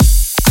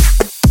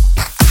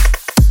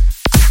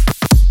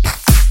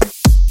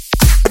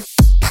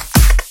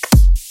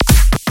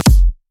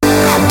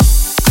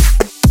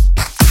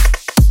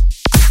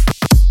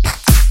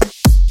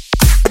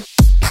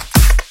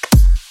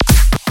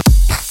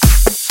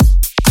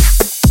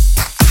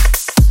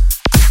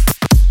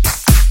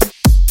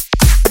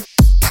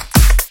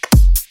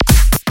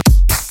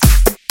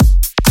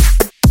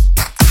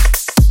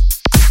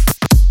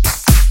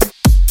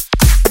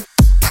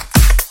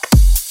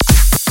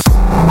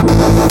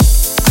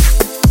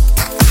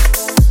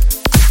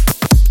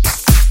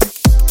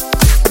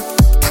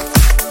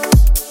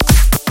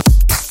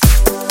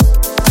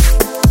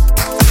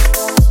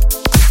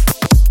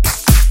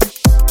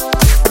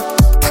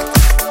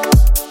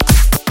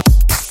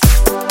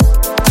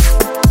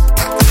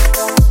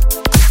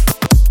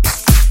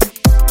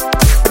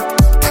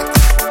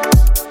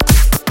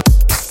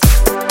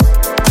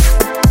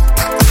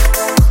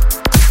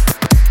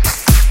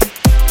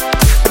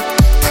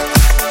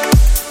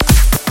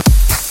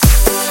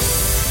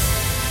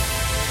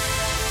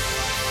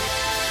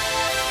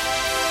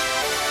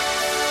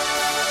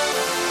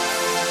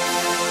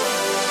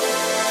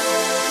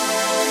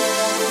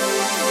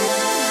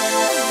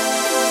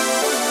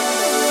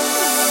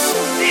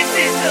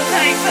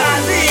life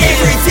I live.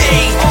 Every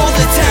day, all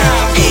the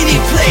time, any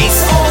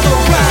place, all the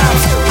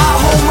rhymes. I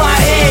hold my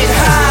head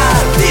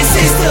high. This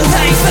is the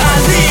life I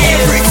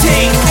live. Every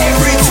take,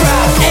 every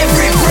drop,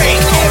 every break,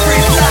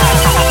 every block.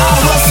 I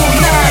hustle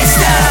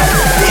non-stop.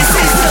 This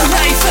is the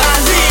life I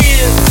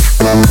live.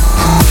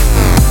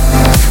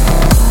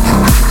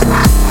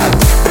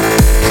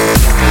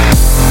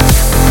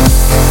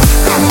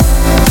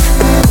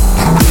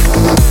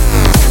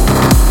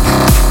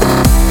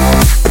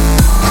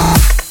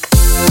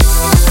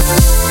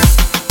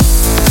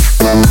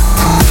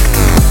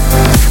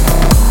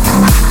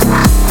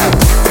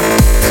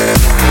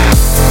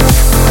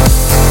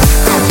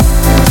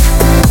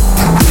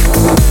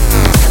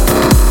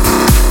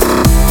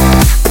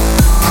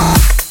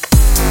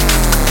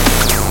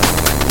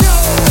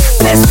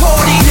 Let's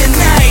party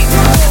tonight,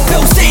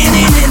 no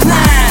standing in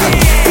line.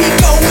 We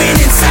going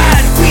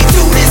inside, we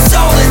do this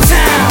all the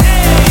time.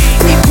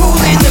 We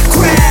pulling the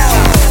crowd,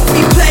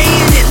 we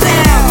playing it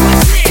loud.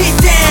 Get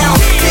down,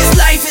 this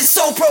life is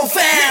so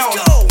profound.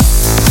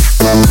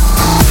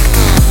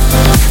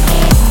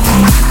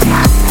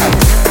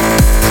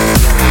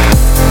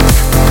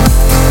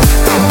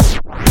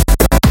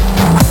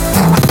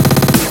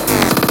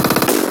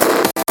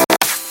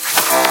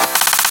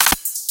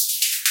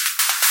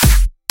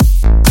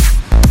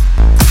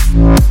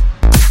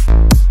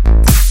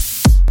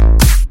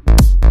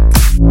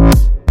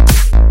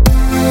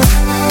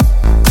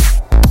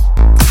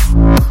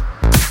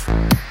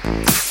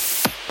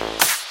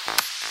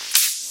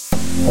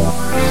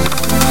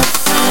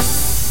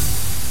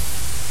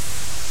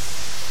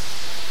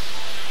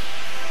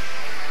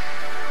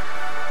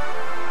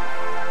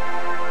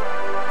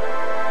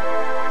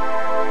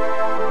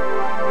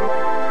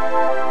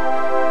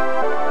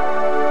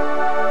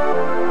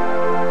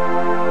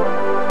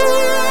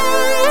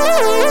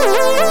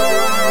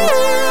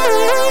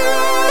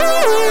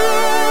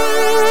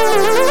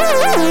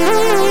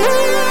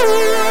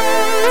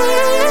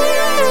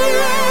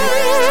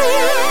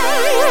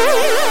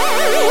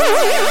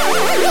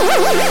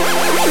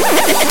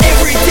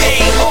 Every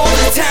day, all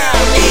the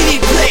time, any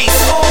place,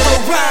 all the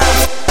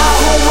rhymes. I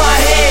hold my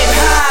head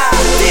high.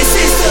 This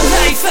is the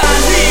life I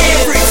live.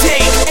 Every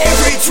take,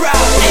 every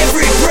drop,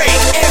 every break,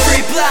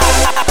 every block.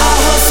 I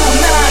hustle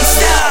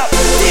non-stop.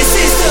 This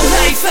is the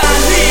life I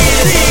live.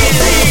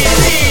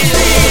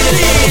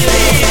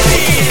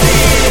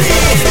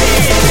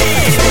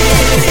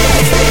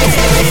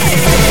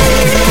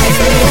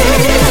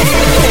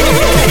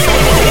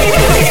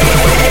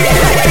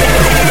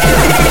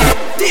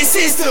 This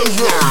is the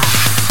rock.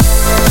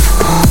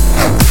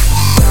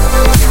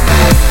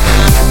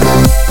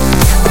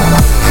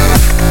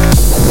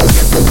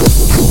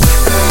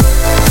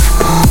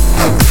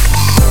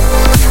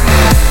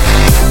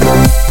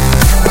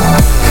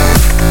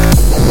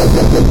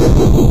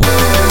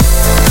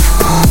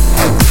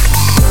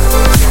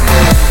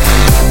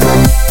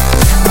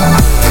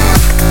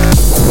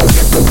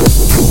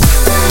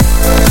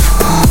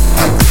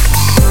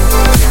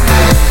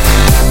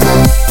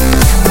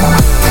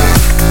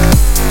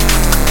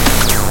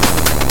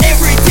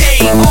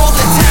 All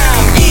the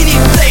time, any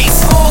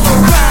place, all the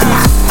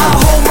rhymes. I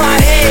hold my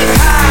head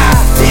high.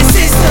 This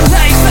is the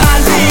life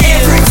I live.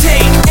 Every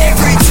take,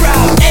 every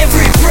drop,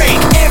 every break,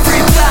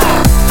 every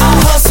block. I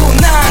hustle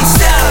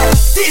non-stop.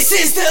 This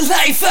is the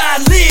life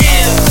I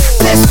live.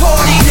 Let's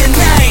party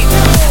tonight,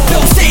 no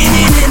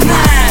standing in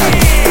line.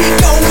 We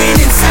going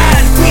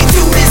inside, we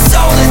do this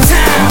all the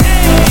time.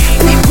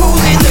 We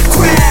pulling the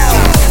crowd,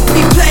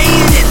 we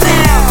playing it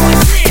loud.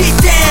 Get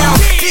down,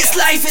 this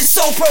life is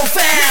so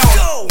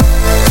profound.